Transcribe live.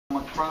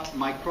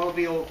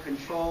microbial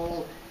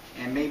control,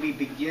 and maybe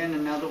begin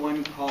another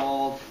one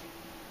called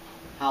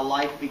How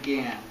Life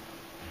Began.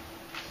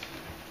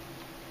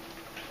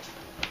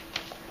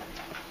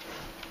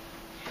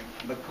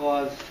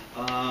 Because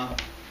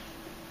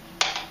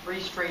 3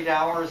 straight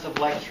hours of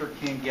lecture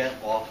can get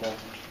awful,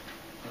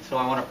 and so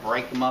I want to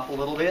break them up a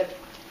little bit.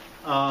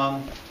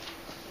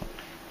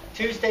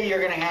 Tuesday you're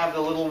going to have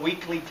the little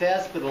weekly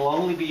test, but it'll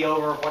only be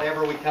over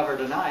whatever we cover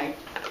tonight,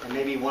 and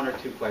maybe 1 or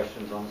 2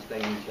 questions on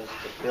staying just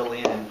to fill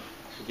in and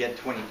get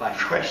 25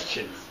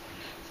 questions.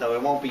 So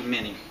it won't be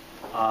many,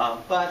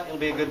 but it'll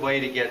be a good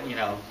way to get,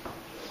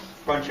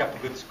 crunch up a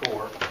good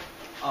score.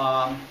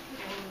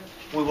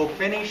 We will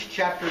finish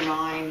Chapter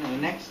 9 in the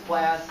next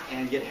class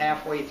and get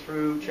halfway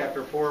through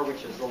Chapter 4,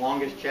 which is the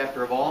longest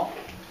chapter of all.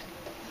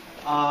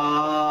 We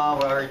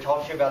already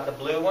talked to you about the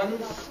blue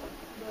ones.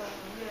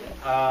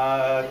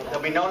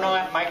 There'll be no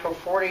Micro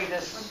 40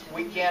 this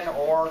weekend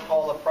or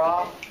call the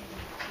prof.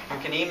 You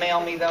can email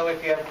me, though,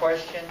 if you have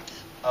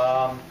questions.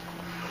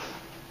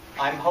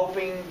 I'm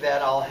hoping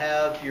that I'll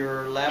have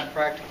your Lab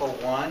Practical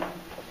 1,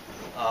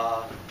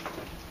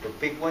 the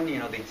big one,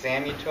 the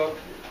exam you took,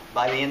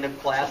 by the end of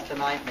class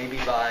tonight, maybe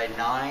by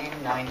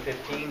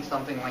 9:15,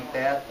 something like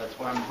that. That's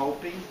what I'm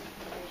hoping.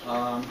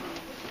 I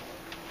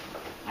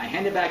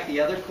handed back the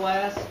other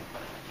class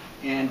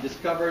and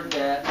discovered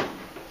that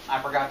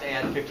I forgot to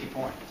add 50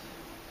 points.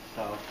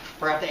 So,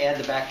 forgot to add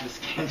the back of the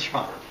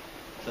Scantron.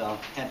 So,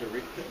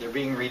 they're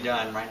being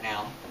redone right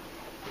now.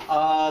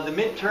 The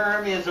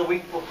midterm is a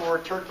week before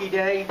Turkey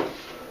Day,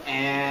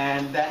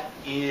 and that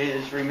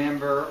is,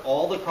 remember,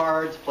 all the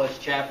cards plus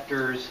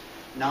chapters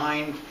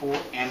 9,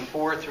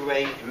 4 through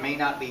 8. It may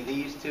not be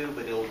these 2,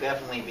 but it'll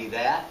definitely be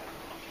that.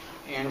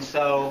 And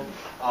so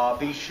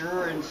be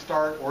sure and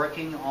start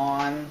working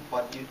on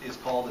what is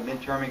called the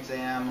midterm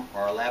exam,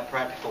 or Lab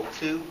Practical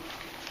 2.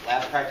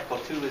 Lab Practical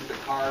 2 is the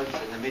cards,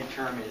 and the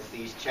midterm is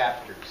these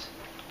chapters.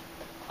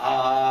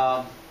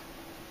 I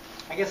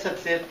guess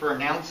that's it for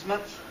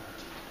announcements.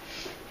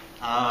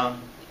 I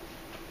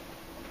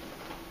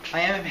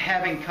am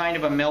having kind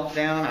of a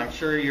meltdown. I'm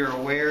sure you're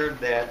aware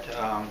that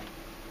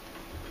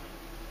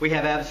we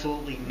have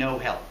absolutely no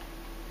help.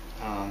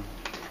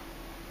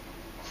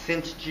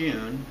 Since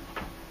June,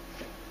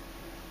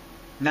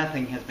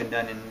 nothing has been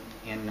done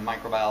in the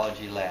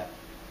microbiology lab.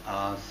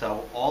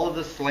 So all of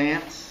the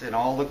slants and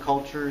all the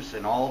cultures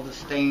and all of the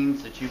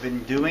stains that you've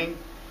been doing,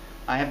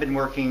 I have been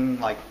working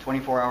like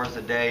 24 hours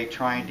a day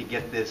trying to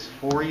get this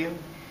for you.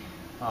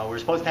 We're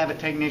supposed to have a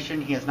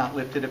technician. He has not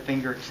lifted a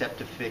finger except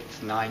to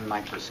fix 9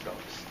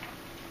 microscopes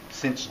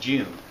since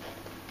June.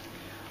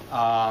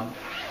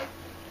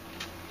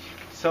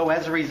 So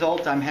as a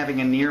result, I'm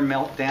having a near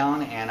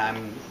meltdown, and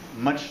I'm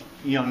much,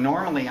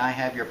 normally I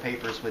have your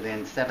papers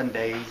within 7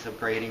 days of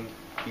grading.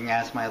 You can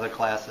ask my other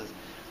classes.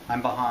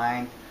 I'm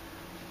behind.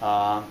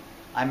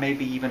 I may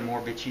be even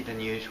more bitchy than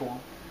usual,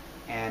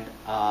 and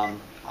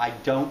I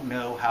don't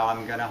know how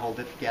I'm going to hold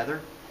it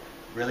together.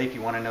 Really, if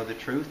you want to know the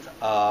truth.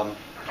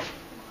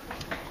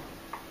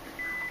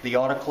 The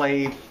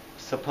autoclave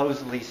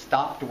supposedly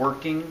stopped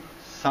working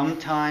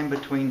sometime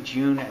between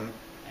June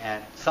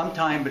and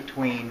sometime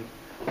between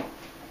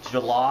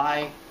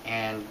July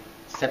and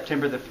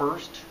September the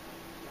 1st,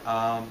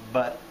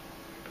 but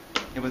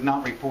it was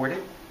not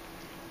reported.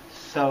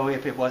 So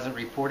if it wasn't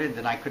reported,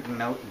 then I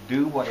couldn't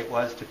do what it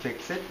was to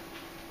fix it.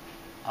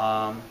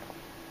 And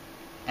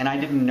I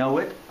didn't know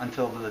it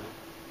until the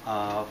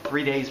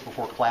 3 days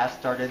before class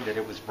started that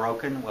it was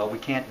broken. Well, we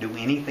can't do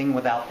anything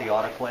without the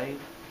autoclave.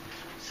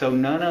 So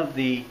none of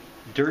the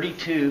dirty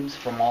tubes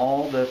from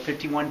all the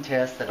 51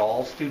 tests that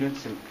all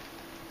students in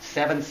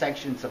 7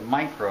 sections of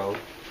micro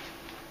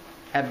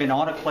have been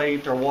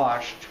autoclaved or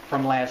washed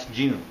from last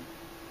June.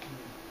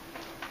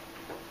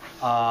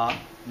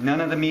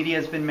 None of the media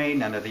has been made,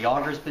 none of the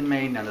agar has been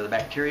made, none of the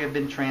bacteria have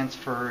been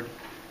transferred,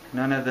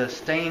 none of the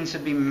stains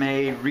have been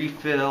made,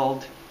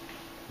 refilled.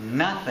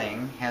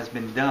 Nothing has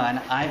been done.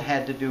 I've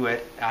had to do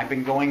it. I've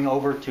been going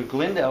over to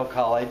Glendale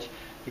College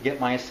to get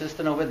my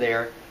assistant over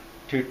there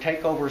to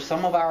take over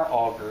some of our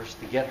augers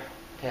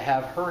to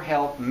have her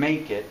help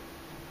make it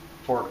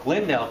for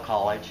Glendale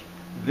College.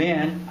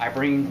 Then I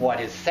bring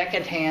what is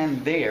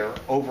secondhand there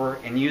over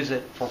and use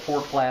it for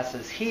 4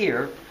 classes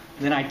here.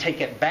 Then I take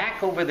it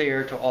back over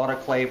there to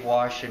autoclave,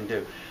 wash, and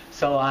do.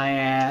 So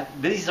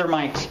these are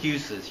my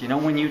excuses.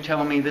 When you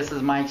tell me this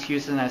is my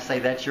excuse and I say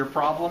that's your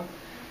problem,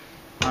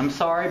 I'm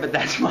sorry, but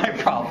that's my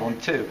problem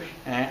too.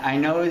 And I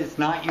know it's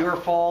not your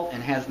fault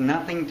and has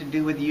nothing to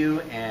do with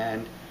you.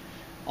 And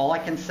all I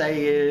can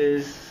say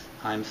is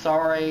I'm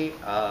sorry.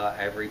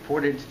 I've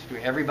reported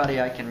to everybody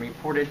I can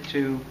report it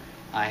to.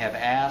 I have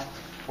asked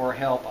for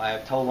help. I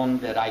have told them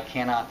that I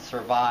cannot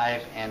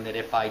survive and that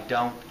if I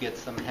don't get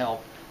some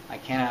help, I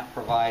cannot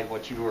provide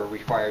what you are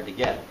required to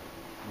get.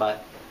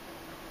 But,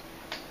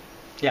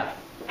 yeah.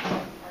 Are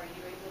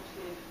you able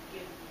to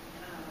get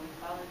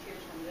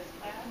volunteers from this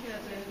class? Yeah,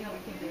 is there anything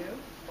we can do?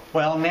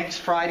 Well, next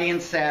Friday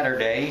and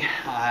Saturday,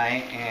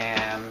 I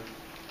am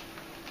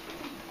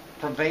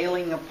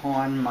prevailing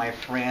upon my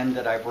friend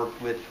that I've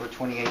worked with for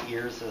 28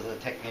 years as a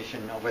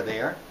technician over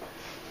there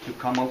to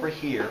come over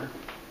here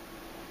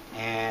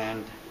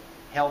and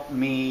help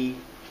me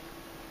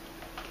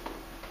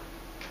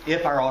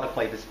if our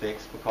autoclave is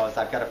fixed, because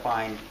I've got to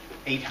find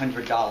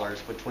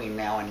 $800 between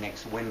now and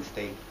next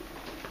Wednesday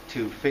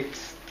to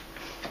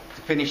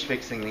finish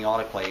fixing the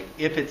autoclave.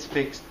 If it's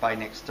fixed by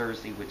next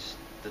Thursday, which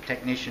the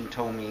technician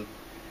told me,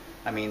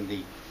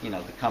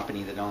 the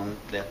company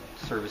that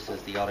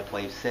services the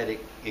autoclave said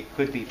it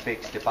could be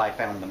fixed if I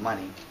found the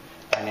money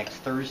by next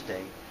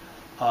Thursday.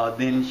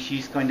 Then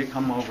she's going to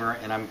come over,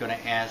 and I'm going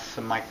to ask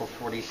some Micro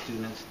 40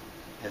 students,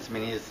 as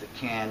many as they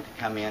can, to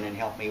come in and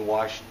help me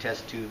wash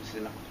test tubes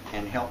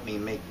and help me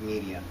make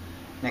media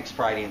next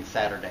Friday and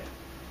Saturday.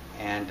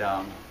 And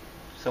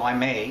so I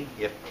may,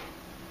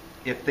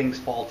 if things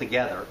fall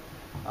together,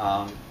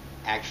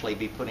 actually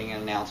be putting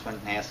an announcement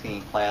and asking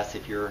in class,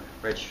 if you're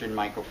registered in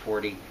Micro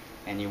 40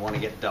 and you want to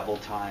get double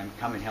time,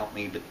 come and help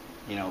me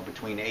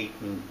between 8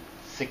 and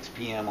 6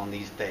 p.m. on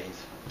these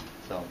days.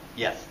 So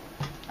yes,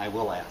 I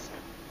will ask.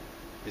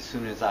 As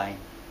soon as I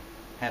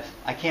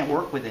can't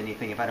work with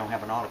anything if I don't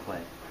have an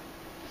autoclave.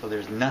 So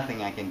there's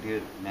nothing I can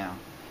do now.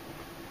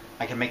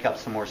 I can make up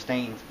some more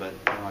stains, but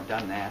I've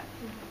done that.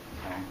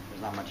 So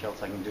there's not much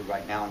else I can do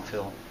right now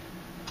until,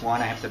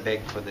 one, I have to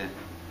beg for the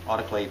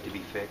autoclave to be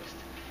fixed.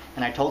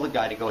 And I told the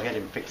guy to go ahead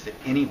and fix it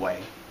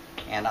anyway,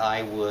 and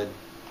I would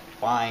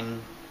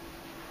find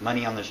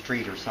money on the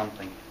street or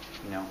something,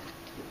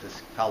 if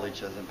this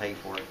college doesn't pay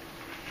for it.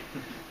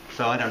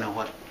 So I don't know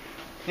what.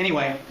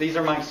 Anyway, these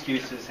are my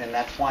excuses, and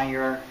that's why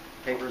your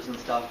papers and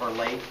stuff are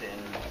late.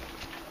 And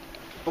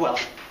well,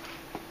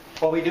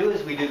 what we do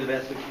is we do the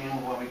best we can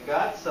with what we've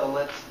got. So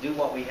let's do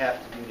what we have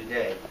to do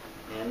today.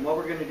 And what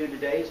we're going to do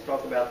today is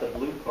talk about the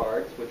blue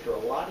cards, which are a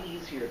lot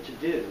easier to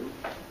do.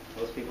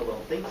 Most people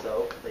don't think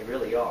so. They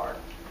really are.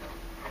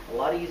 A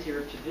lot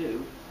easier to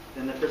do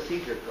than the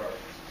procedure cards.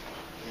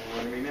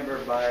 And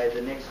remember, by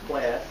the next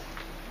class,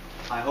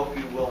 I hope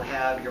you will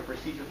have your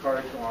procedure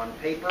cards on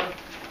paper.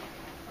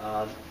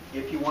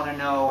 If you want to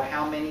know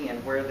how many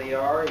and where they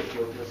are, if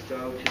you'll just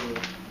go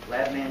to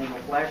Lab Manual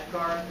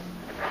Flashcard,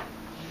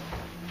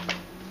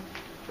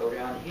 go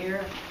down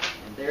here,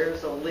 and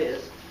there's a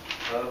list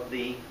of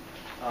the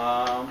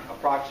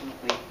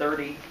approximately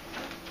 30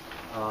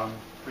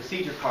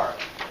 procedure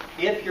cards.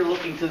 If you're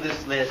looking through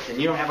this list and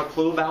you don't have a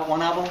clue about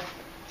one of them,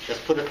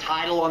 just put a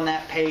title on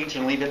that page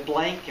and leave it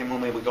blank, and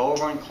when we go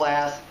over in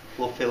class,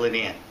 we'll fill it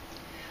in.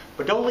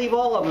 But don't leave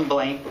all of them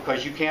blank,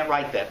 because you can't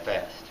write that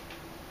fast.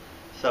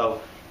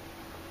 So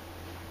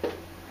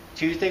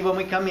Tuesday when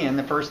we come in,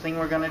 the first thing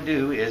we're going to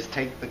do is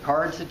take the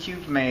cards that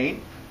you've made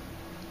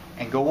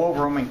and go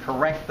over them and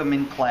correct them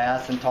in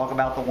class and talk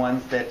about the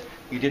ones that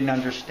you didn't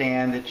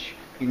understand, that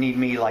you need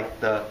me, like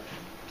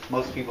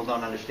most people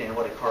don't understand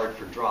what a card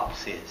for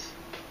drops is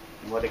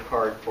and what a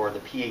card for the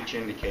pH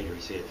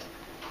indicators is.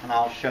 And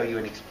I'll show you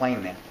and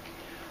explain that.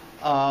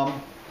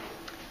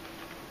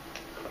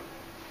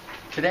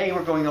 Today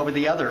we're going over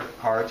the other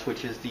cards,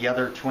 which is the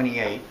other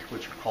 28,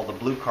 which are called the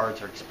blue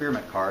cards or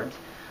experiment cards.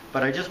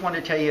 But I just want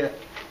to tell you,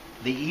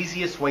 the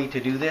easiest way to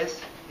do this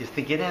is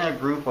to get in a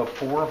group of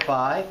 4 or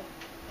 5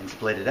 and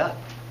split it up.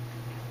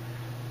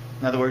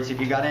 In other words, if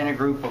you got in a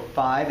group of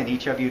 5 and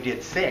each of you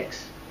did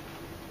 6,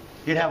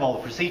 you'd have all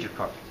the procedure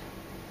cards.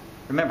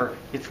 Remember,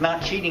 it's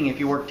not cheating if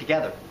you work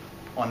together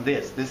on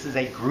this. This is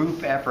a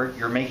group effort.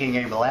 You're making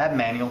a lab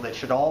manual that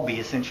should all be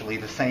essentially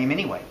the same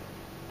anyway.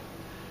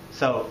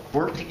 So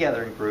work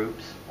together in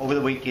groups over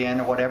the weekend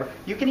or whatever.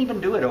 You can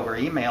even do it over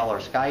email or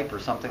Skype or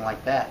something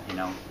like that,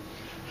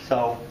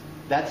 So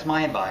that's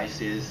my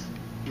advice is,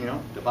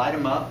 divide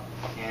them up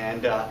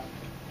and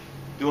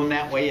do them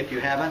that way if you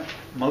haven't.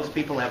 Most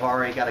people have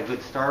already got a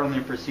good start on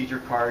their procedure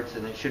cards,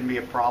 and it shouldn't be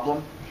a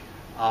problem.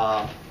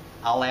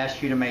 I'll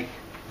ask you to make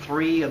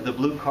 3 of the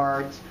blue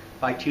cards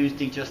by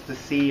Tuesday just to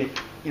see it.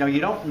 You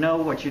don't know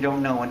what you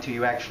don't know until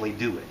you actually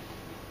do it.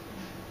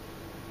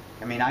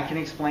 I can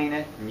explain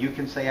it, and you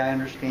can say I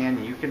understand,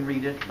 and you can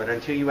read it, but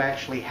until you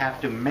actually have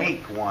to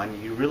make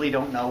one, you really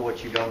don't know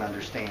what you don't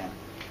understand.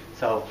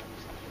 So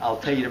I'll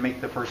tell you to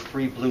make the first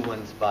 3 blue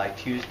ones by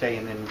Tuesday,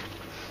 and then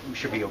you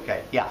should be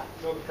okay. Yeah?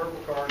 So the purple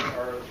cards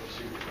are the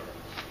procedure cards.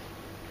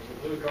 And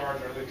the blue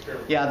cards are the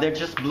experiment. Yeah, they're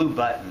just blue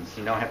buttons.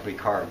 You don't have to be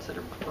cards that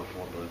are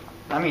purple or blue.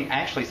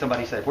 Actually,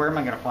 somebody said, where am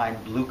I going to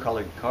find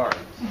blue-colored cards?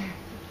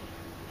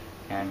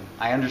 And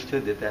I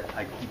understood that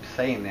I keep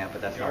saying that,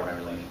 but that's not what I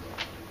really mean.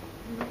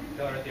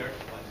 Tell her at the art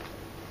supply.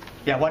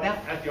 Yeah, what now?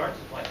 At the art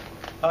supply.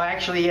 Oh,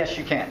 actually, yes,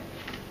 you can.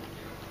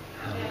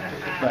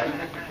 But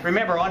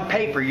remember, on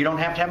paper, you don't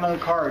have to have them on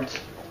cards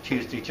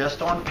Tuesday,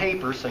 just on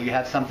paper, so you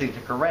have something to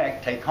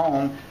correct, take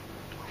home,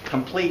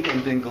 complete,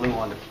 and then glue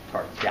on the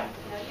cards. Yeah.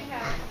 Now, you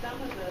have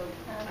some of the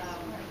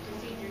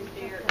procedures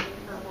there in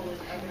purple and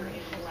other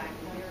in black.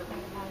 Is there a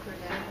reason for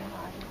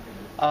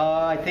that?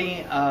 I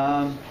think,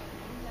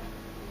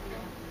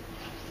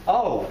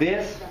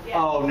 this?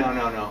 Yeah. Oh,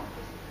 no.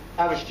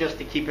 That was just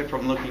to keep it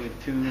from looking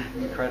too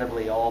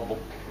incredibly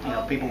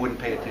people wouldn't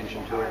pay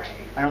attention to it.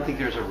 I don't think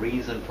there's a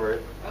reason for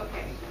it.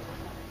 Okay.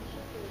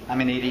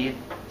 I'm an idiot.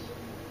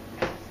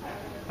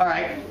 All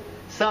right.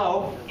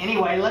 So,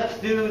 anyway, let's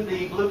do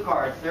the blue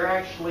cards. They're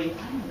actually,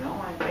 I don't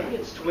know, maybe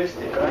it's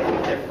twisted, but I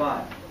think they're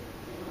fun.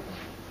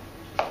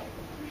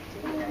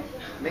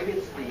 Maybe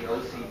it's the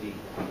OCD.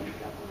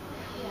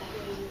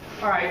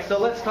 All right, so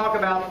let's talk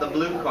about the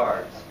blue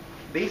cards.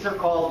 These are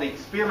called the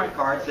experiment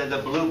cards. They're the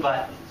blue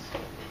buttons.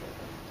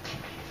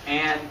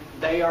 And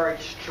they are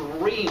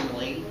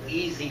extremely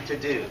easy to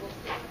do.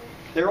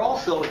 They're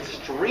also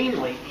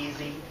extremely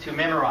easy to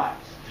memorize.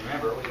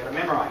 Remember, we've got to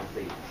memorize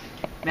these.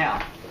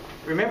 Now,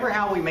 remember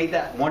how we made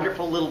that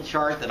wonderful little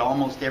chart that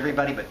almost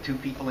everybody but 2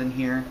 people in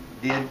here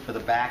did for the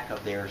back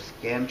of their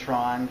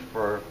Scantron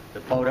for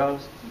the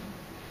photos?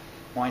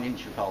 Why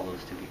didn't you call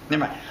those 2 people?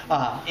 Never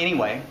mind.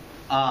 Anyway,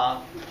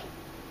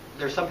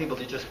 there's some people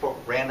that just put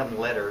random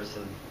letters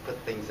and put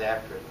things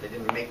after it. They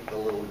didn't make the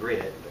little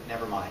grid, but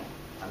never mind.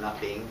 I'm not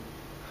being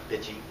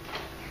bitchy.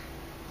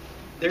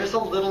 There's a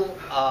little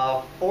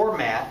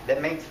format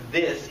that makes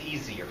this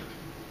easier.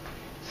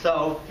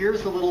 So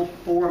here's the little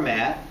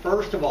format.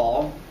 First of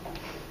all,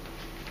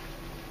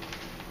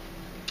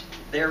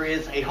 there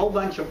is a whole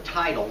bunch of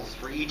titles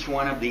for each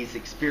one of these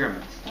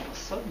experiments. That was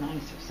so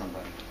nice of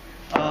somebody.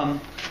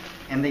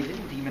 And they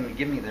didn't even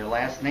give me their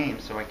last name,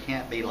 so I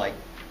can't be like,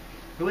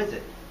 who is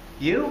it?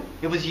 You?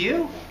 It was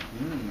you?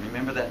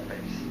 Remember that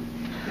face.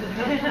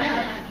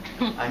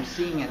 I'm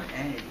seeing an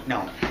A.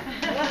 No.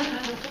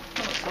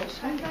 So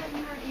sweet.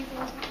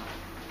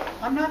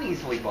 I'm not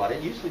easily bought.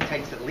 It usually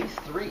takes at least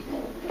 3.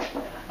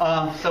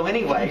 So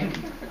anyway,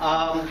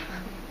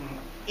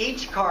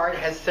 each card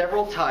has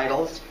several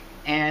titles,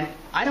 and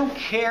I don't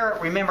care,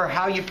 remember,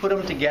 how you put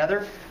them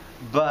together,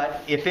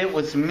 but if it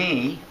was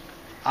me,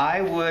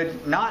 I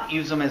would not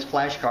use them as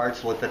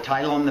flashcards with the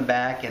title on the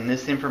back and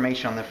this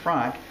information on the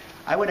front.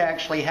 I would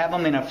actually have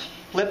them in a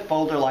flip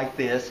folder like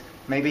this,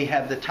 maybe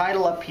have the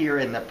title up here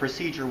and the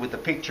procedure with the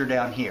picture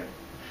down here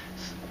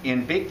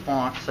in big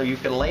font, so you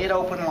can lay it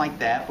open like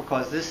that,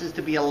 because this is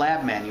to be a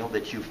lab manual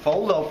that you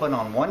fold open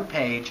on one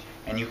page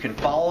and you can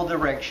follow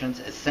directions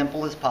as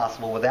simple as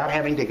possible without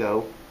having to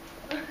go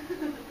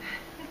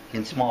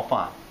in small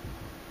font.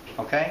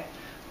 Okay?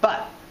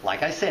 But,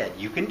 like I said,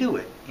 you can do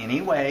it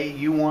any way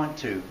you want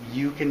to.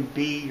 You can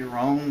be your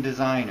own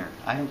designer.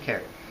 I don't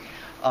care.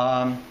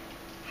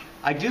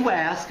 I do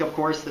ask, of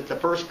course, that the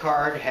first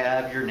card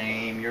have your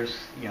name, your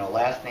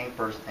last name,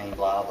 first name,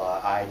 blah, blah,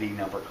 ID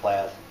number,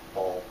 class,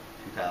 fall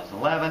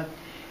 2011,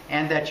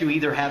 and that you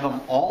either have them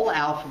all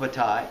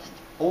alphabetized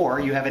or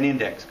you have an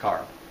index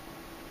card.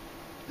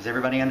 Does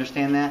everybody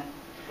understand that?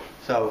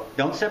 So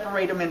don't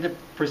separate them into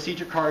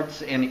procedure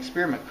cards and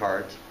experiment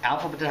cards.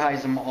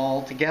 Alphabetize them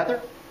all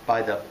together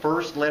by the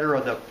first letter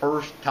of the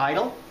first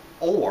title,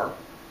 or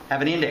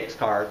have an index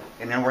card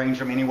and then arrange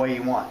them any way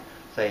you want,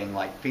 saying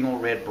like phenol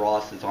red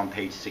Bros is on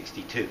page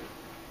 62.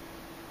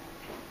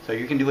 So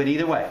you can do it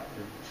either way.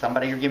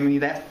 Somebody are giving me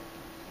that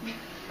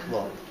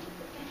look.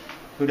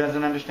 Who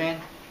doesn't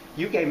understand?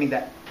 You gave me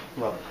that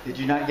look. Did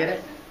you not get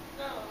it?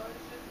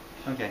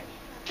 No. Okay.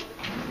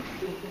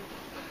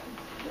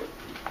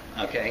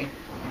 Okay.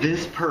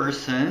 This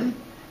person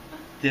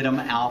did them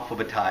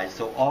alphabetized.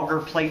 So auger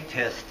plate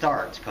test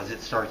starts because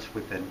it starts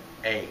with an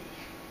A.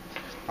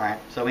 All right.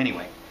 So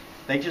anyway,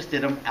 they just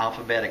did them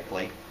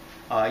alphabetically.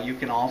 You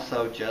can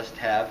also just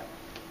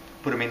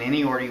put them in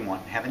any order you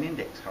want. Have an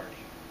index card.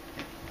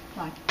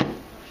 Fine. Can you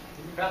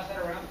pass that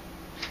around?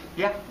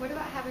 Yeah. What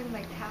about having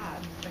like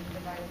tabs? Like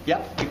divided?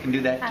 Yep. You can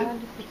do that too.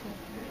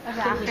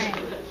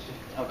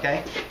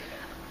 Okay.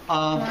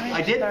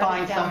 I did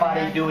find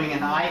somebody doing an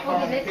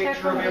iPhone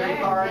picture of every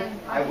card.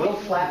 I will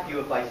slap you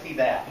if I see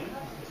that. You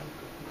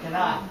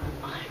cannot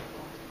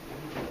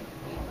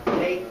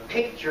take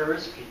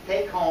pictures,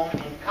 take home,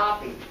 and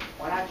copy.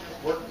 Why not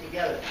just work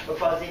together?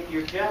 Because if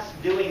you're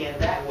just doing it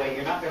that way,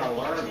 you're not going to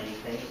learn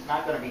anything. It's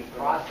not going to be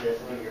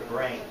processed in your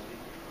brain.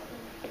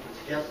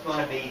 It's just going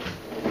to be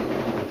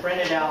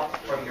printed out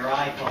from your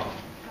iPhone.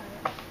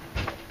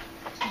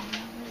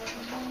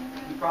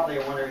 You probably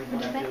are wondering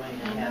what I'm doing.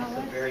 I have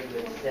some very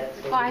good sets.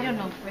 Oh, I don't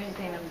know if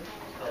anything of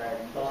that I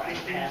thought I'd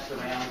pass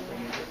around so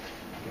you just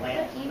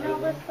glance through email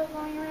them. list still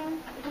going around?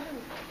 Is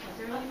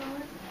there an email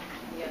list?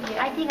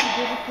 I think I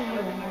gave it to you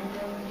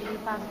when you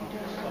passed me to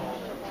me.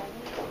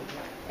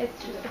 It's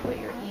just to put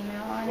your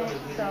email on it,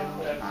 so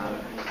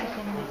I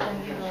can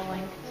send you the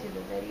link to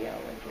the video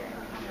with your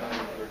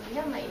information. You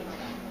have my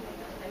email.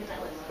 I'm in that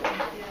list.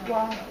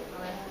 Well,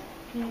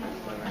 can you just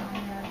put it on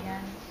there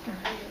again?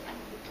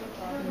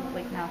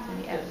 Like now it's in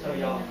the editor. So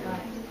y'all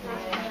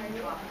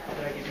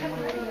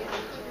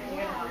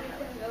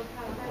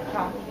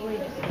Probably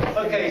just.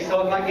 Okay,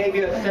 so if I gave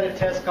you a set of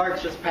test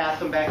cards, just pass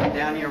them back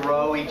down your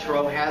row. Each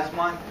row has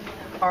one.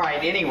 All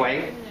right,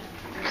 anyway,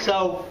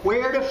 so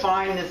where to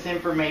find this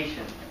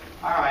information?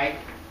 All right,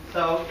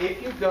 so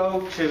if you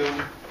go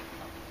to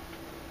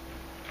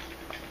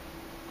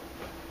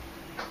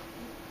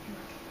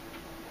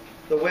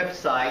the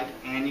website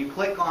and you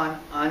click on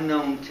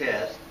Unknown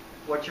Test,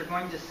 what you're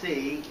going to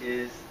see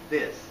is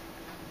this.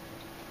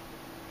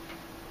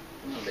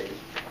 Come on, baby.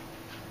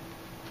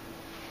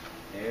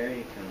 There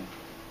you come.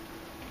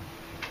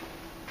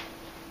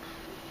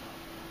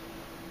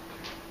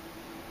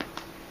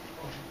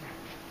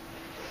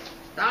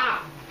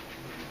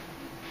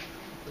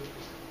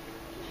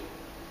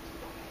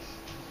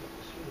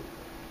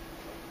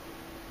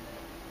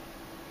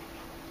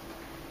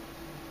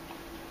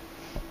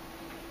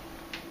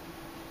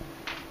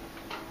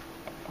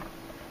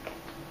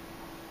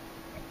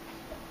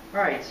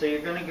 Alright, so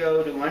you're going to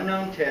go to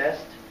unknown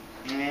test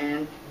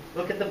and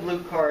look at the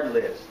blue card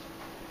list.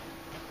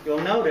 You'll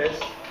notice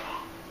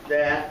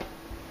that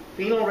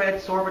phenyl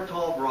red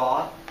sorbitol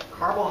broth,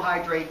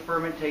 carbohydrate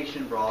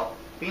fermentation broth,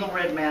 phenyl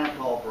red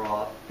mannitol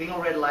broth, phenyl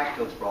red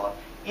lactose broth,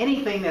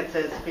 anything that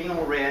says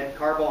phenyl red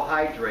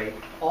carbohydrate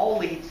all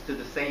leads to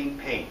the same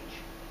page.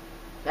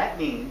 That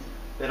means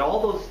that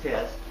all those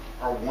tests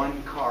are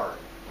one card.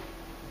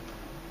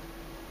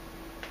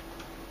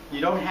 You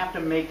don't have to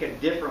make a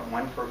different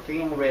one for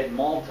phenyl red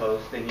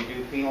maltose than you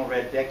do phenyl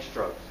red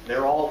dextrose.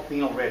 They're all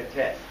phenyl red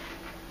tests.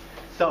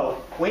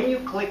 So when you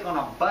click on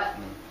a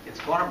button, it's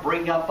going to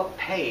bring up a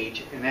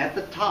page, and at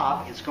the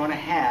top it's going to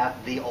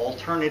have the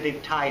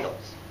alternative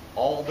titles,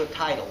 all the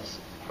titles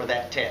for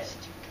that test.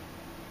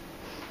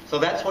 So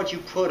that's what you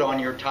put on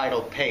your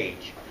title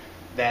page.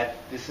 That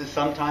this is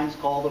sometimes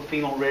called the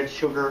phenyl red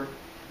sugar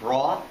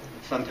broth,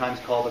 it's sometimes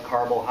called the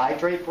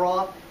carbohydrate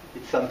broth,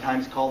 it's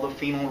sometimes called the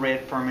phenyl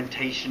red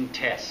fermentation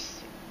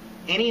tests.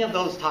 Any of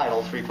those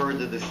titles refer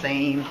to the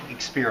same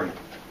experiment.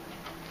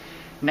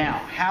 Now,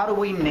 how do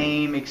we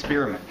name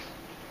experiments?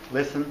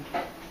 Listen,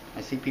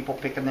 I see people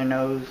picking their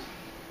nose,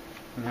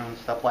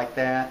 stuff like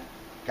that.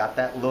 Got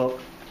that look.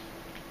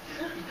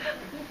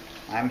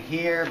 I'm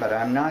here, but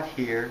I'm not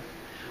here.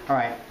 All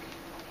right.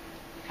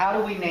 How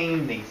do we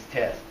name these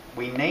tests?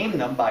 We name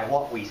them by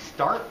what we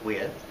start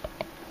with,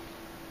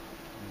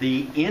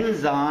 the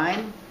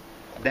enzyme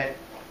that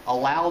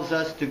allows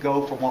us to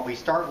go from what we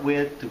start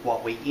with to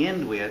what we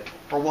end with,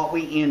 or what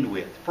we end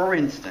with. For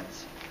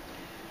instance,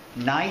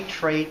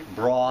 nitrate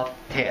broth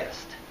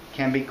test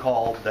can be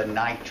called the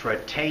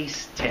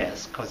nitratase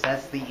test because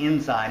that's the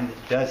enzyme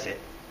that does it,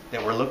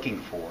 that we're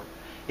looking for.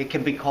 It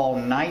can be called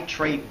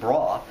nitrate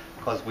broth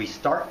because we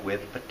start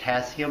with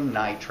potassium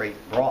nitrate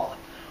broth.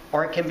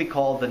 Or it can be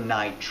called the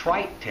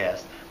nitrite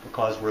test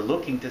because we're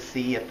looking to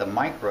see if the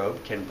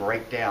microbe can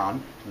break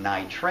down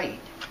nitrate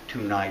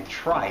to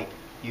nitrite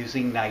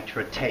using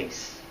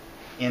nitratase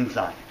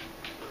enzyme.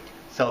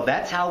 So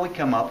that's how we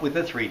come up with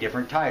the three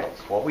different titles.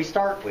 What we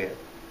start with,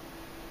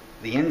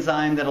 the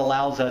enzyme that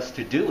allows us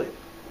to do it,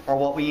 or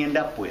what we end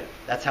up with.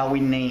 That's how we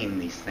name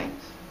these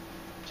things.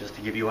 Just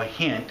to give you a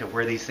hint of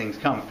where these things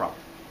come from.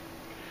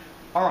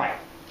 Alright,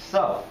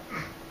 so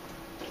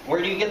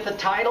where do you get the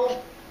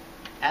title?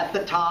 At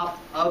the top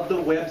of the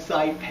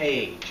website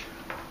page.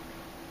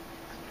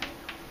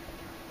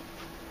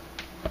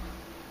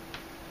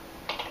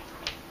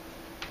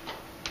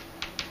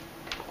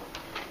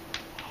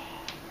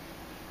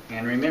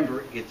 And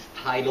remember, it's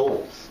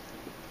titles.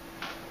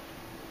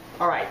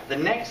 Alright, the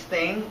next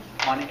thing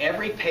on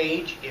every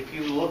page, if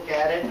you look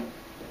at it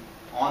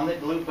on the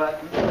blue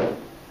button,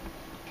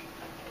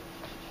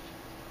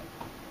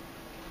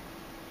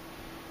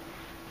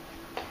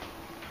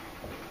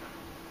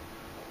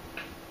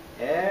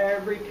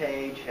 every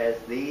page has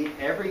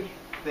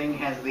everything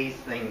has these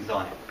things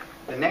on it.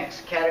 The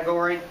next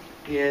category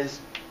is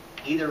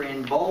either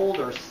in bold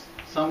or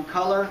some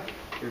color.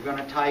 You're going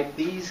to type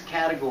these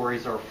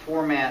categories or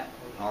format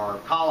or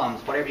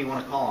columns, whatever you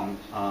want to call them.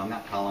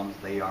 Not columns,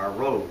 they are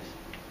rows.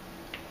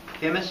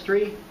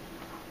 Chemistry,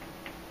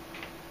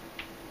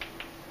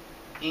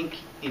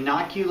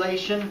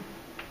 inoculation,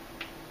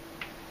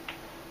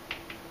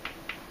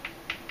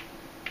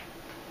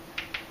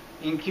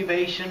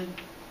 incubation,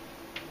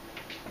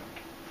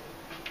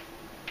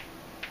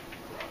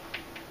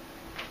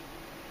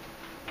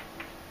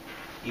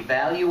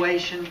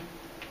 evaluation,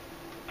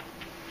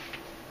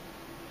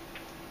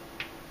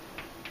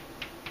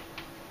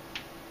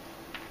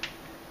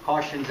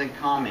 cautions and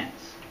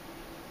comments.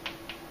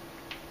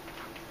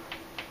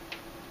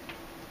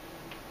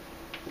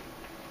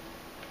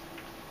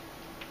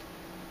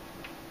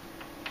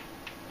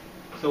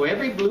 So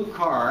every blue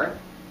card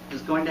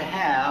is going to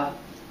have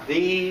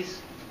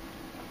these,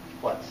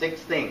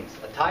 6 things.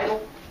 A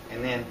title,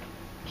 and then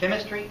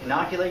chemistry,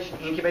 inoculation,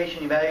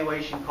 incubation,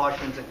 evaluation,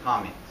 cautions, and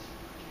comments.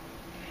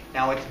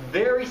 Now it's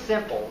very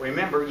simple.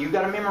 Remember, you've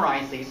got to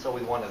memorize these, so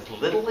we want as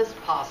little as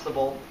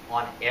possible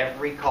on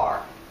every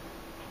card.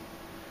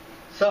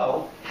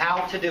 So,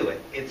 how to do it?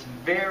 It's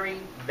very,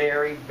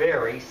 very,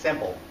 very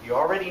simple. You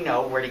already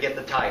know where to get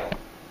the title.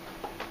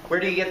 Where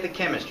do you get the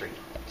chemistry?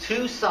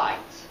 2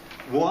 sites.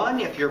 One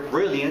if you're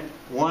brilliant,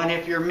 one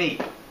if you're me.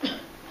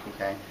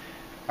 Okay?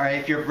 Alright,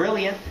 if you're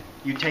brilliant,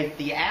 you take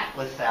the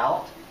atlas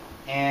out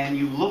and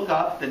you look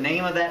up the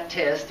name of that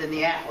test in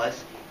the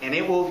atlas, and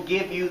it will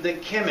give you the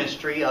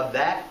chemistry of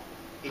that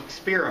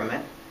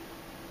experiment,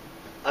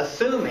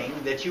 assuming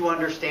that you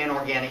understand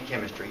organic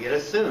chemistry. It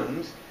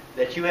assumes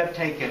that you have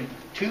taken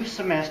 2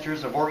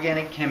 semesters of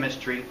organic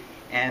chemistry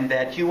and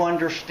that you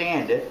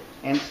understand it,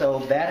 and so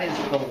that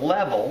is the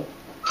level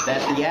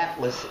that the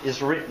atlas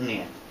is written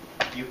in.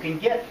 You can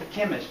get the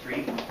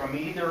chemistry from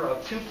either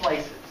of 2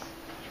 places.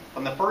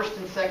 From the first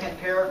and second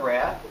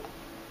paragraph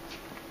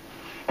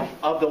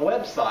of the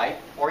website,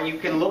 or you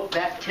can look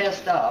that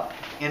test up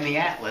in the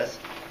atlas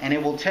and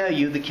it will tell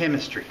you the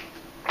chemistry.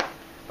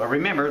 But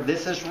remember,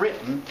 this is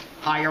written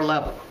higher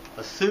level.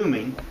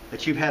 assuming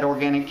that you've had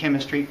organic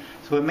chemistry,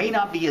 so it may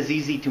not be as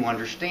easy to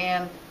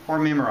understand or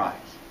memorize.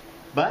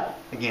 But,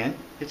 again,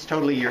 it's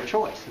totally your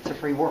choice. It's a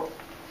free world.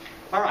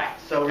 All right,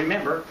 so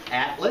remember,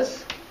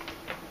 atlas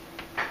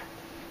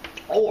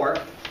or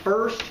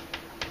first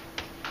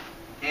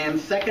and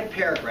second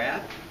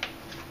paragraph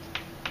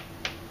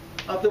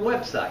of the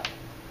website.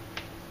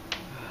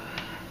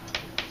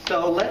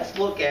 So let's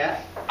look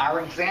at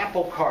our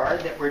example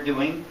card that we're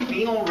doing,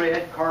 phenol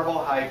red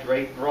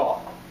carbohydrate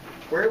broth.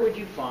 Where would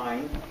you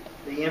find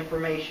the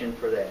information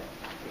for that?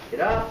 Pick it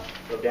up,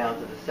 go down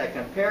to the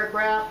second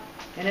paragraph,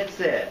 and it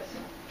says,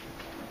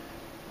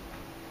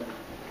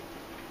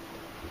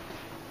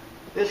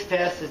 this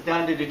test is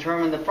done to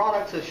determine the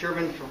products of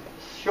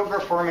sugar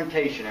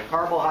fermentation. A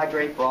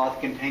carbohydrate broth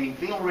containing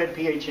phenol red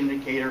pH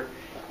indicator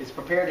is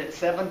prepared at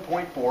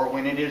 7.4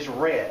 when it is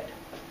red.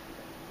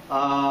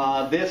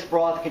 This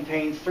broth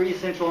contains 3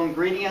 essential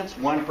ingredients,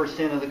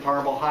 1% of the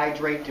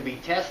carbohydrate to be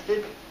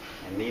tested,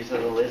 and these are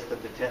the list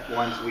of the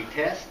ones we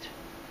test.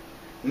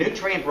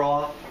 Nutrient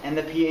broth and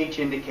the pH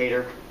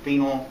indicator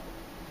phenol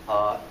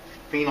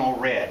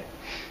red.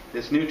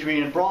 This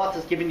nutrient broth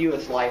is giving you a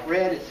slight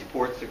red. It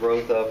supports the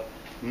growth of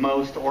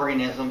most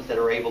organisms that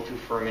are able to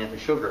ferment the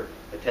sugar.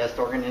 The test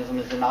organism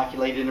is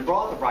inoculated in the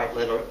broth. The bright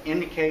letter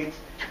indicates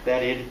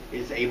that it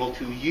is able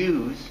to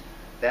use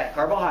that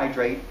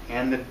carbohydrate,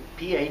 and the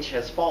pH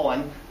has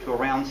fallen to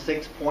around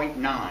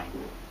 6.9.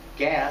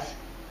 Gas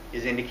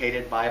is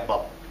indicated by a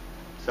bubble.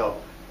 So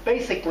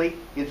basically,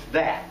 it's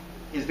that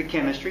is the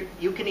chemistry.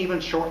 You can even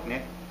shorten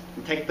it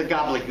and take the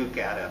gobbledygook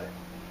out of it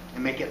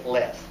and make it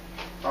less.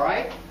 All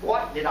right?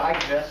 What did I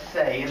just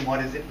say, and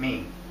what does it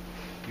mean?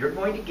 You're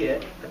going to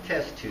get a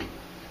test tube.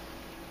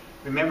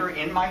 Remember,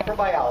 in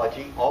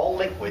microbiology, all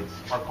liquids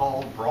are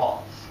called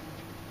broths.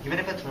 Even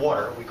if it's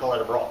water, we call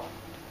it a broth.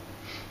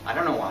 I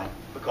don't know why,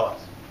 because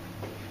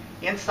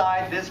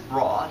inside this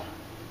broth,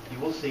 you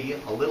will see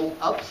a little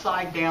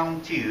upside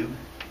down tube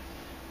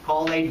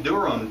called a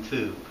Durham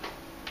tube.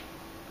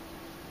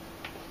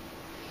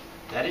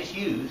 That is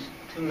used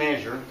to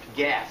measure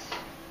gas.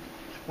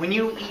 When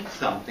you eat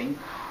something,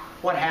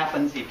 what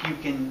happens if you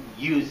can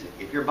use it?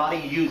 If your body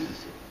uses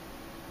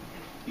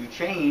it, you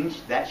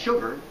change that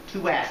sugar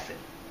to acid.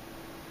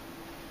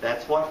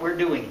 That's what we're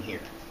doing here.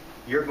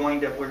 We're going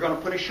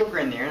to put a sugar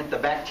in there, and the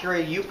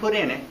bacteria you put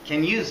in it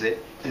can use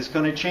it. It's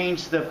going to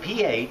change the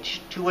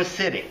pH to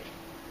acidic.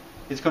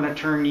 It's going to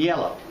turn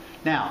yellow.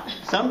 Now,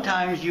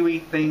 sometimes you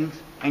eat things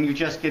and you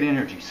just get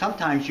energy.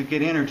 Sometimes you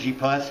get energy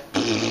plus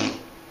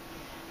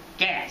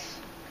gas.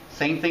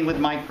 Same thing with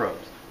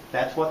microbes.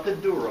 That's what the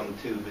Durham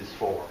tube is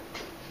for.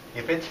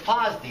 If it's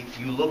positive,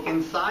 you look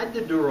inside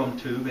the Durham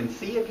tube and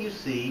see if you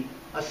see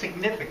a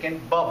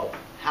significant bubble.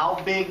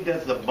 How big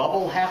does the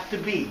bubble have to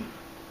be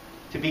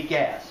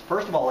gas?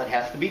 First of all, it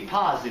has to be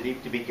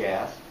positive to be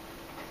gas.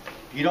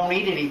 If you don't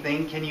eat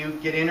anything, can you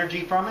get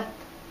energy from it?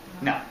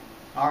 No.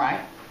 All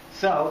right.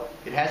 So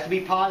it has to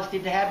be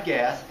positive to have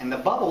gas, and the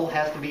bubble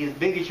has to be as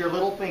big as your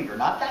little finger.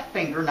 Not that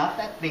finger, not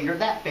that finger,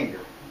 that finger.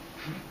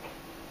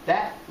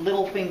 That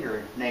little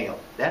fingernail.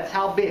 That's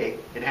how big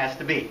it has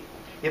to be.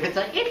 If it's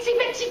an itsy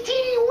bitsy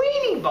teeny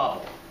weeny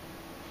bubble,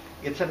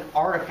 it's an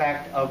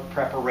artifact of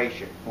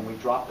preparation. When we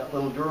drop that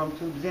little Durham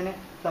tubes in it,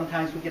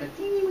 sometimes we get a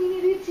teeny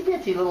weeny itsy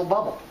bitsy little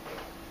bubble.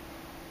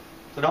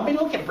 So don't be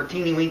looking for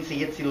teeny weeny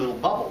itsy little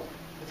bubbles.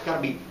 It's got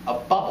to be a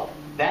bubble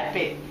that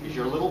big is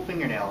your little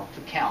fingernail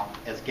to count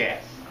as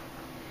gas.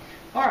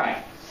 All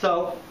right,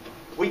 so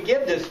we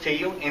give this to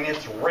you and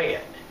it's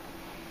red.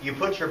 You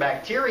put your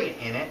bacteria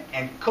in it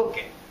and cook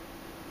it.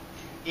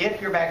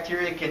 If your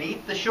bacteria can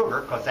eat the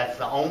sugar, because that's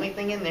the only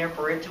thing in there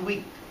for it to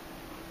eat,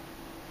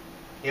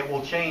 it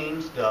will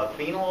change the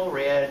phenol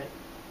red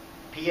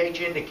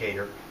pH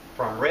indicator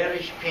from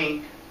reddish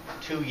pink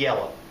to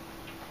yellow.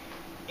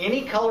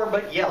 Any color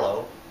but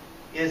yellow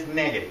is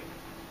negative.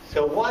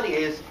 So what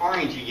is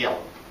orangey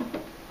yellow?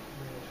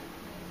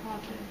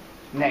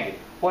 Negative.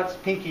 What's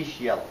pinkish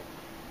yellow?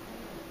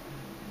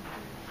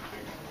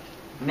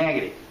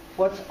 Negative.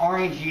 What's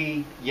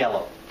orangey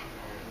yellow?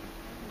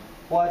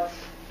 What's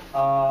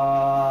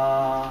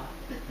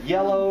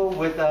yellow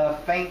with a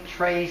faint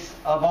trace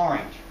of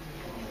orange?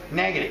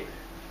 Negative.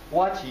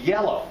 What's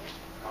yellow?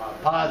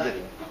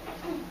 Positive.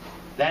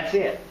 That's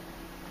it.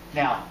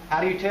 Now, how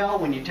do you tell?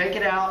 When you take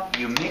it out,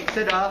 you mix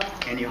it up,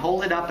 and you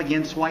hold it up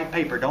against white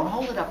paper. Don't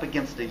hold it up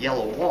against a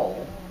yellow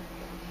wall.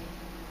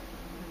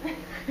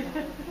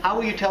 How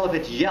will you tell if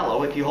it's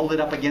yellow if you hold it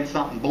up against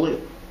something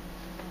blue?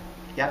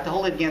 You have to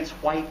hold it against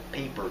white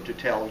paper to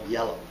tell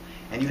yellow.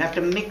 And you have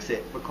to mix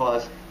it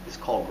because it's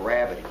called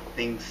gravity.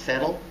 Things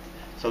settle,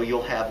 so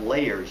you'll have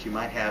layers. You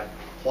might have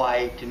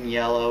white and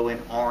yellow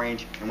and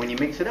orange, and when you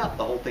mix it up,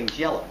 the whole thing's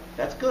yellow.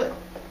 That's good.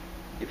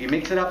 If you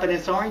mix it up and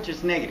it's orange,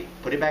 it's negative.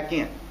 Put it back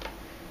in.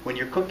 When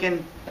you're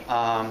cooking,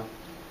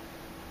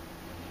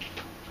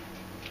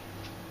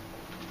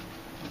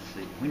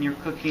 when you're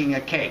cooking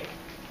a cake,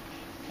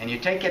 and you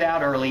take it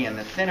out early and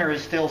the center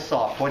is still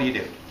soft, what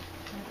do?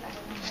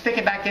 Stick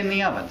it back in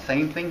the oven.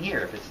 Same thing here.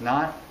 If it's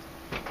not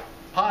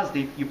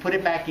positive, you put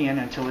it back in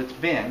until it's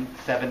been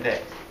 7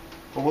 days.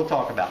 But we'll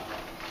talk about that.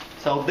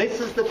 So this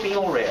is the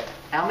phenol red.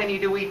 How many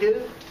do we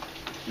do?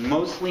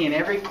 Mostly in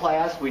every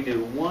class we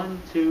do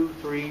 1, 2,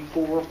 3,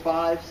 4,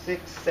 5,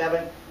 6,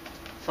 7.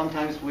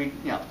 Sometimes we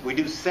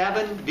do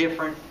 7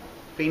 different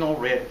phenol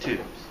red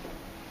tubes.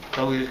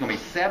 So there's going to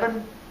be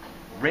 7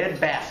 red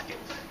baskets.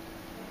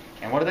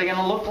 And what are they going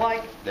to look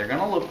like? They're going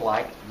to look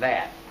like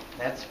that.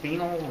 That's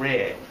phenol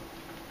red.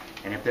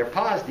 And if they're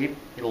positive,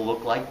 it'll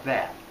look like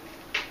that.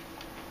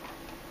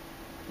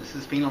 This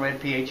is phenol red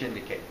pH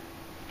indicator.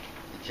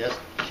 It just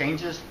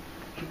changes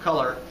the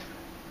color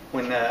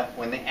when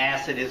the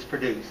acid is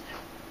produced.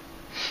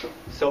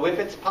 So if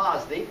it's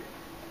positive,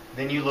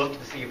 then you look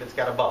to see if it's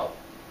got a bubble.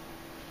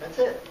 That's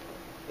it.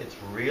 It's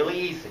really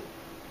easy.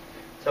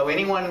 So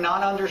anyone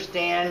not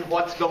understand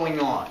what's going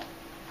on?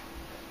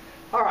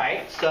 All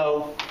right,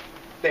 so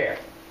there.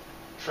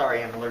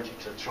 Sorry, I'm allergic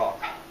to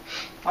chalk.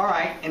 All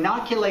right,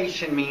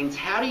 inoculation means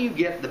how do you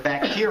get the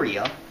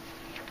bacteria?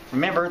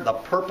 Remember, the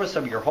purpose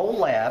of your whole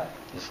lab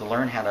is to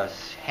learn how to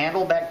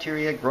handle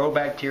bacteria, grow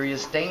bacteria,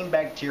 stain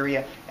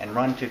bacteria, and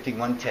run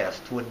 51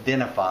 tests to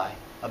identify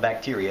a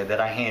bacteria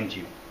that I hand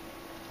you.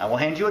 I will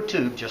hand you a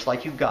tube just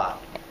like you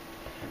got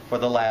for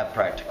the lab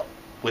practical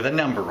with a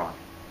number on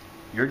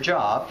it. Your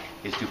job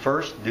is to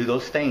first do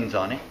those stains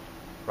on it,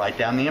 write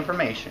down the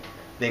information,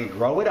 then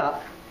grow it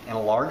up in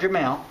a large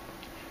amount,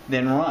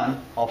 then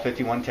run all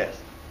 51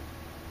 tests.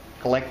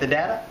 Collect the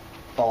data,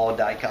 follow a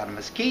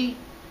dichotomous key,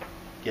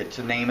 get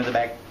the name of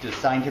the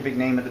scientific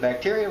name of the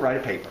bacteria, write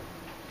a paper.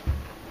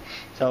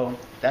 So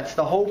that's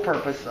the whole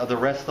purpose of the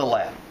rest of the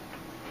lab.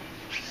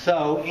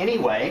 So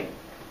anyway,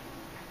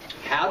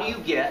 how do you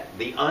get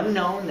the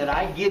unknown that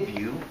I give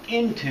you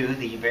into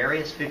the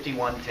various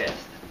 51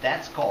 tests?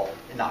 That's called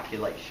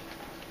inoculation.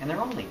 And there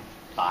are only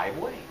 5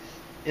 ways.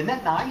 Isn't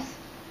that nice?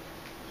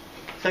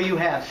 So you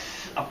have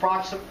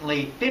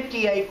approximately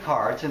 58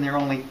 cards, and there are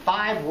only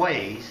 5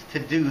 ways to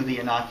do the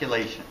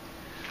inoculation.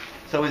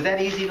 So is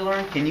that easy to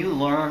learn? Can you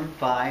learn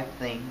 5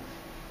 things?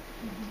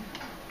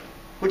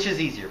 Which is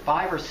easier,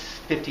 5 or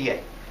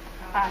 58?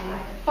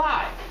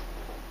 5.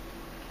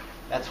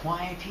 That's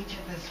why I teach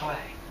it this way.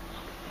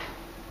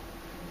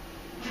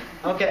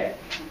 Okay,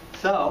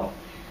 so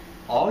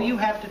all you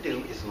have to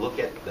do is look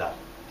at the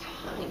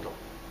title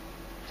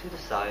to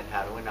decide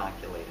how to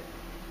inoculate it.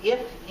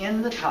 If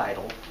in the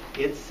title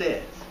it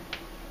says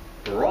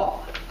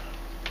broth,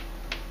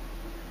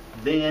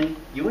 then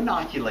you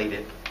inoculate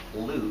it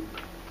loop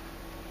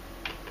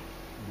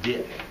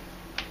dip.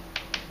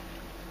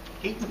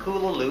 Heat and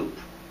cool a loop,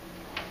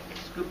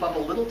 scoop up a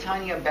little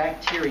tiny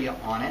bacteria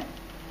on it,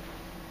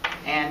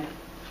 and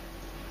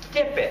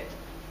dip it.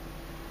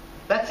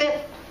 That's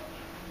it.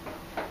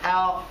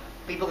 How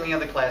people in the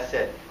other class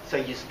said, so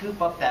you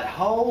scoop up that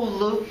whole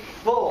loop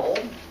full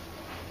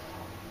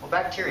of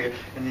bacteria,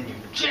 and then you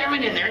jam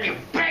it in there and you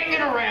bang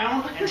it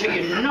around until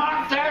you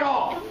knock that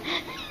off.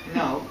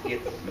 No,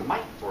 it's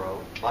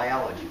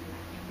microbiology.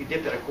 You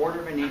dip it 1/4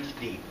 of an inch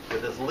deep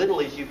with as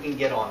little as you can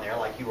get on there,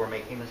 like you were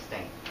making a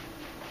stain.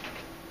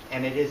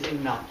 And it is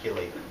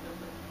inoculated.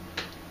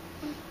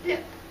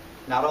 Dip.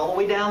 Not all the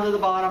way down to the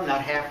bottom,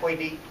 not halfway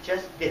deep,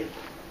 just dip.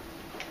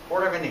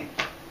 1/4 of an inch.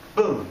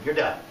 Boom, you're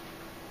done.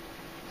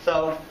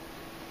 So,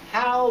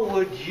 how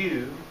would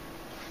you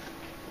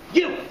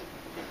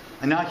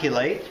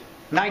inoculate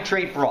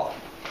nitrate broth?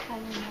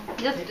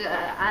 Just this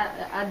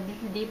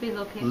dip is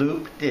okay.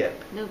 Loop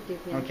dip. Loop dip.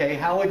 Yeah. Okay,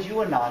 how would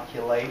you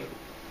inoculate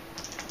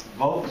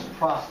Vogt's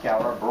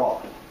Proskauer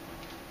broth?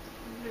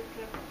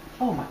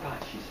 Oh my God,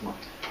 she's smart.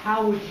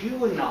 How would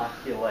you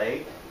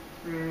inoculate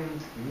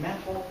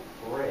methyl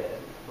red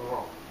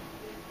broth?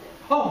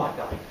 Oh my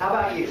God, how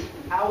about you?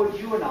 How would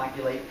you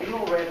inoculate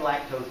phenol red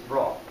lactose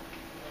broth?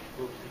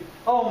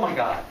 Oh my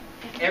God,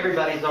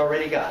 everybody's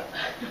already got it.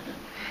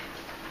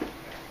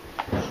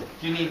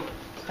 Do you need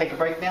to take a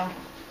break now?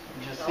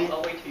 Just see?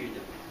 I'll wait till you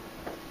do.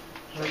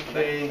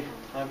 Okay,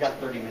 I've got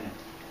 30 minutes.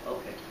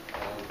 Okay.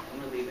 I'm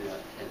going to leave it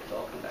at 10, so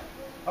I'll come back.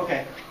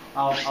 Okay,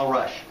 I'll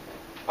rush.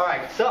 All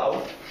right,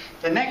 so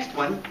the next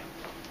one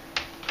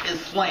is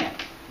slant.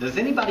 Does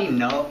anybody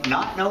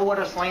not know what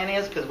a slant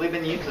is? Because we've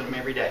been using them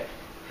every day.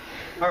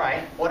 All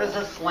right, what does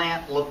a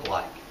slant look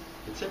like?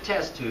 It's a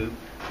test tube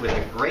with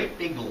a great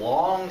big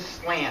long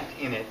slant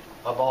in it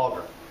of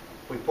agar.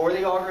 We pour the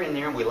agar in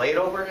there and we lay it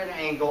over at an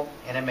angle,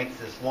 and it makes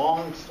this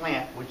long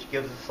slant, which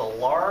gives us a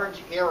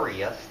large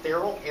area,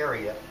 sterile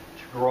area,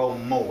 to grow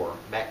more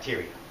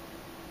bacteria.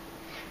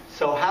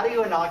 So how do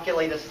you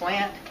inoculate a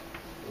slant?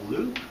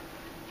 Loop,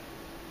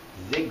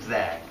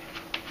 zigzag.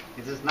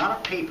 This is not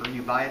a paper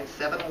you buy at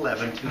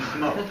 7-Eleven to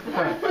smoke.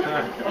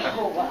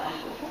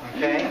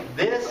 Okay?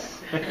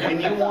 This, when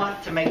you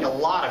want to make a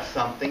lot of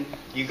something,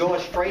 you go a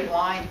straight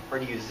line or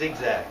do you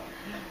zigzag?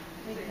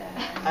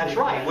 That's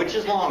right. Which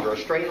is longer, a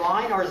straight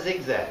line or a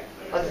zigzag?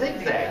 A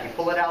zigzag. You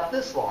pull it out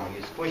this long.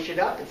 You squish it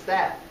up, it's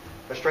that.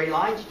 A straight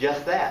line's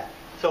just that.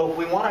 So if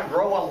we want to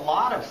grow a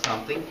lot of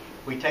something,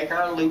 we take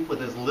our loop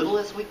with as little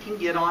as we can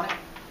get on it.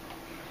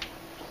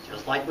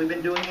 Just like we've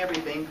been doing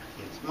everything.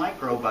 It's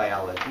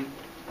microbiology.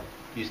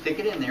 You stick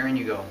it in there and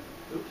you go,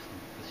 oops,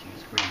 let's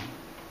use green.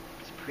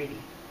 It's pretty.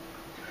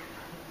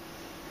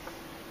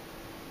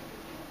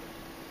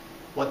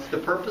 What's the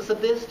purpose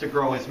of this? To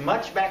grow as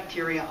much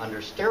bacteria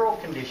under sterile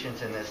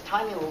conditions in this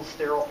tiny little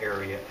sterile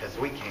area as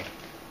we can,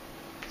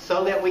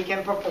 so that we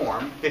can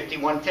perform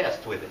 51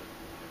 tests with it.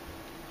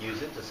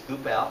 Use it to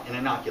scoop out and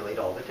inoculate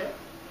all the tests.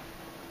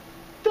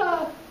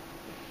 Duh!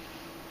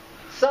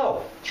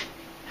 So,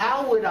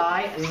 how would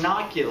I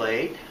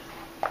inoculate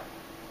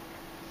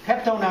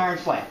peptone iron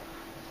slant?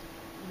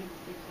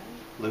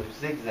 Loop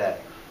zigzag.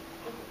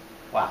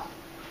 Wow.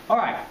 All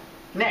right,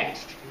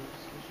 next.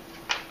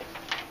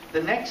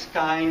 The next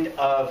kind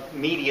of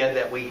media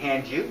that we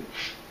hand you,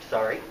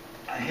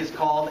 is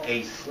called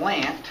a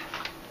slant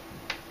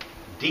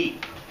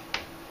deep.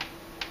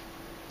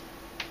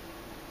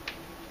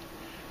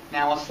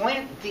 Now, a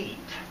slant deep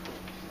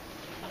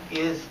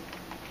is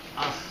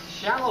a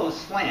shallow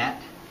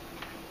slant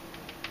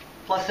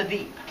plus a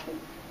deep.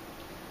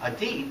 A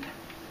deep,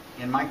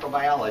 in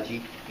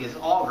microbiology, is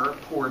agar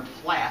poured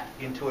flat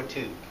into a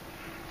tube.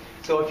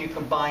 So if you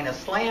combine a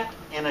slant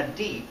and a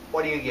deep,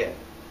 what do you get?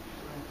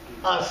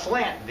 A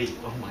slant deep.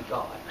 Oh my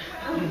God.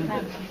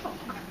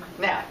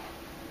 Now,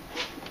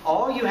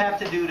 all you have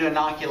to do to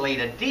inoculate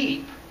a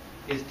deep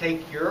is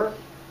take your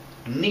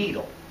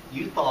needle.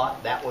 You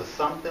thought that was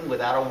something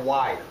without a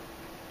wire.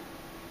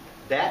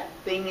 That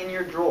thing in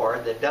your drawer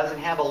that doesn't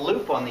have a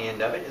loop on the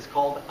end of it is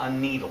called a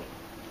needle.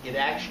 It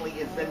actually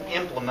is an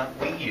implement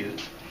we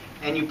use.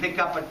 And you pick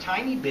up a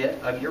tiny bit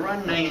of your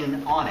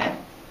unknown on it,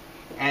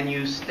 and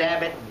you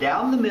stab it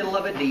down the middle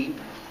of a deep,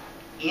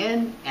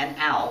 in and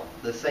out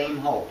the same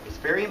hole. It's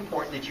very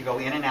important that you go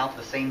in and out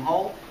the same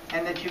hole,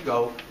 and that you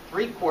go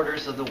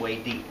 3/4 of the way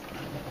deep.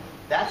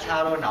 That's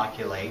how to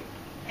inoculate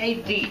a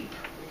deep.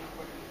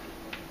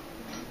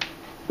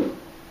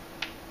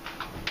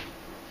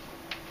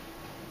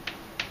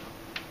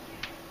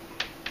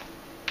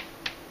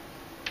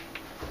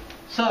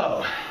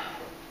 So,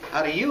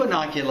 how do you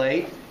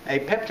inoculate a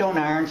peptone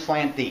iron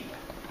slant deep?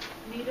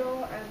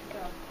 Needle and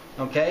stuff.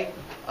 Okay.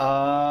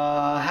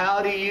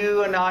 How do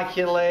you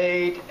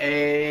inoculate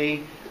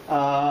a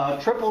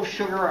triple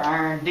sugar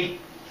iron deep?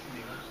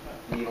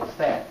 Needle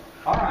stab.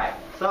 All right.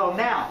 So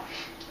now,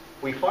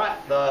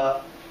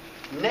 the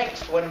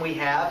next one we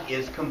have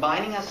is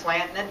combining a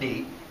slant and a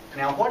deep.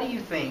 Now, what do you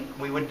think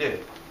we would do?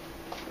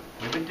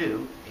 We would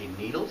do a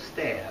needle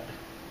stab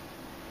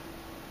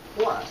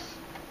plus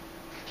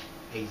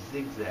a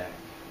zigzag,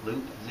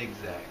 loop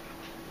zigzag.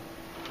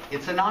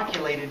 It's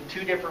inoculated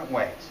 2 different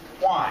ways.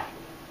 Why?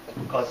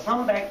 Because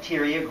some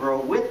bacteria grow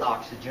with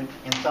oxygen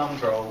and some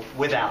grow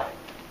without it.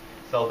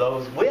 So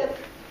those with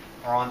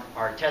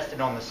are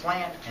tested on the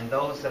slant, and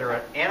those that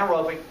are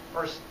anaerobic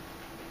are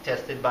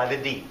tested by the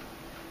deep.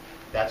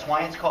 That's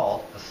why it's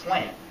called a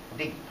slant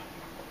deep.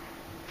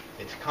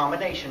 It's a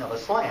combination of a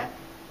slant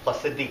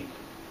plus a deep.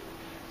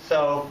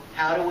 So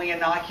how do we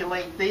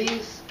inoculate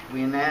these?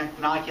 We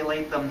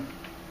inoculate them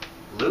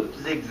loop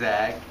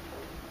zigzag,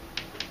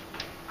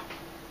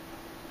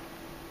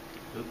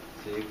 loop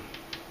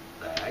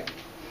zigzag,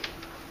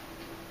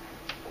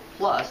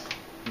 plus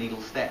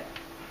needle stab.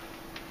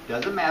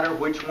 Doesn't matter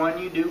which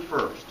one you do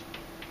first.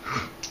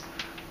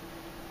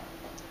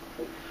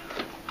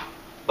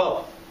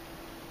 Both.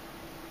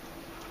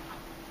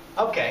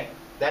 Okay,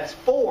 that's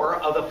 4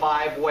 of the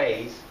 5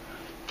 ways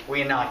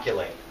we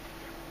inoculate.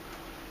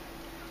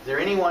 Does there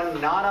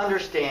anyone not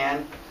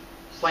understand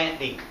slant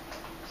deep?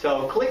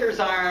 So Clear's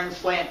iron,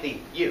 slant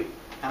deep. You.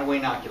 How do we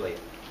inoculate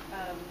it?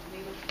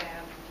 Needle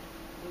stab,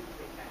 loop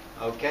zigzag.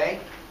 Okay.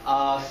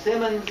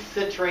 Simmons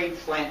citrate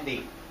slant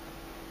deep.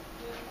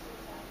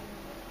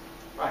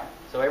 Right.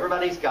 So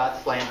everybody's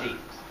got slant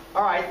deeps.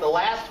 All right. The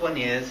last one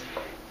is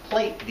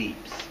plate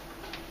deeps.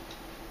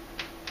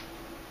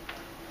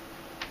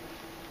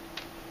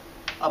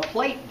 A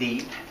plate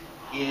deep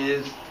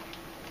is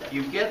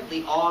you get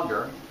the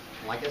agar.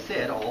 Like I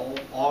said, all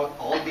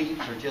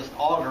deeps are just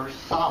agar,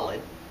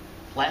 solid,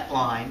 flat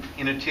line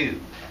in a tube.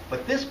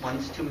 But this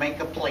one's to make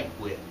a plate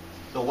with.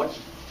 So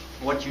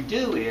what you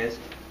do is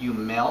you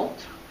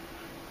melt,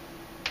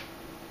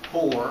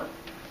 pour,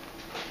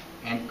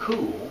 and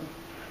cool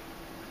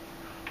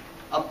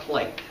a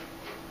plate.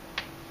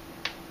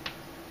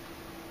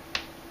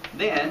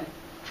 Then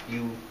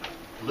you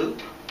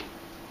loop,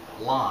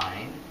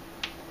 line,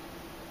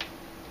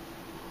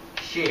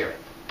 share it.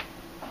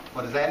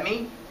 What does that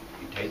mean?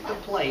 You take the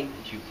plate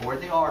that you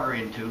poured the agar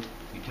into,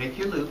 you take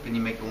your loop and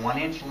you make a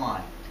 1-inch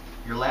line.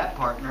 Your lab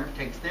partner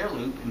takes their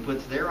loop and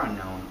puts their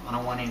unknown on a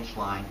 1-inch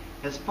line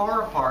as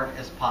far apart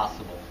as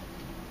possible.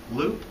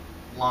 Loop,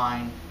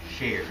 line,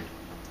 shared.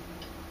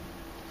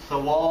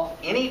 So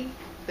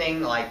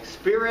anything like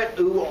spirit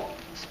blue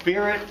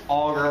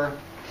agar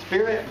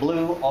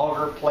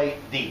plate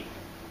deep.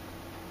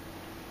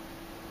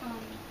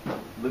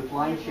 Loop,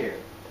 line,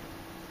 shared.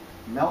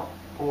 Melt,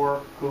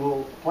 pour,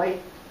 cool,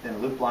 plate, then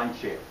loop, line,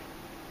 shared.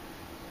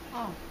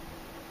 Oh.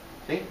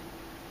 See?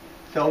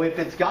 So if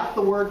it's got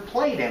the word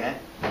plate in it,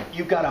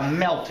 you've got to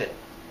melt it,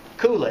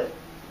 cool it,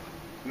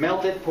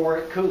 melt it, pour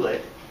it, cool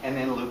it, and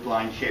then loop,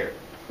 line, share it.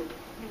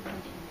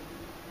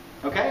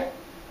 Okay?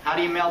 How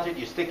do you melt it?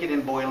 You stick it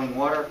in boiling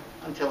water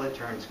until it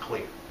turns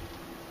clear.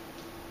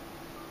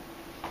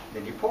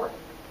 Then you pour it.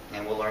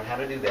 And we'll learn how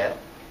to do that.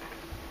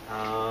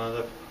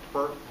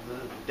 The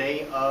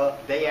day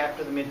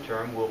after the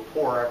midterm, we'll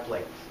pour our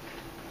plates.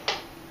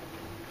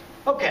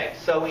 Okay,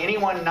 so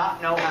anyone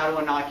not know how to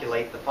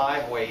inoculate? The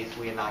 5 ways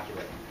we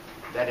inoculate.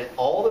 That is,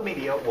 all the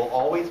media will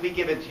always be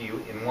given to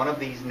you in one of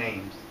these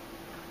names.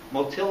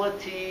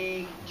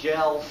 Motility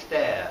gel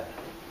stab.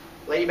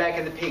 Lady back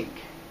in the pink.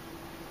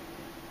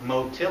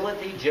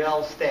 Motility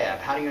gel stab.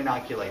 How do you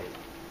inoculate it?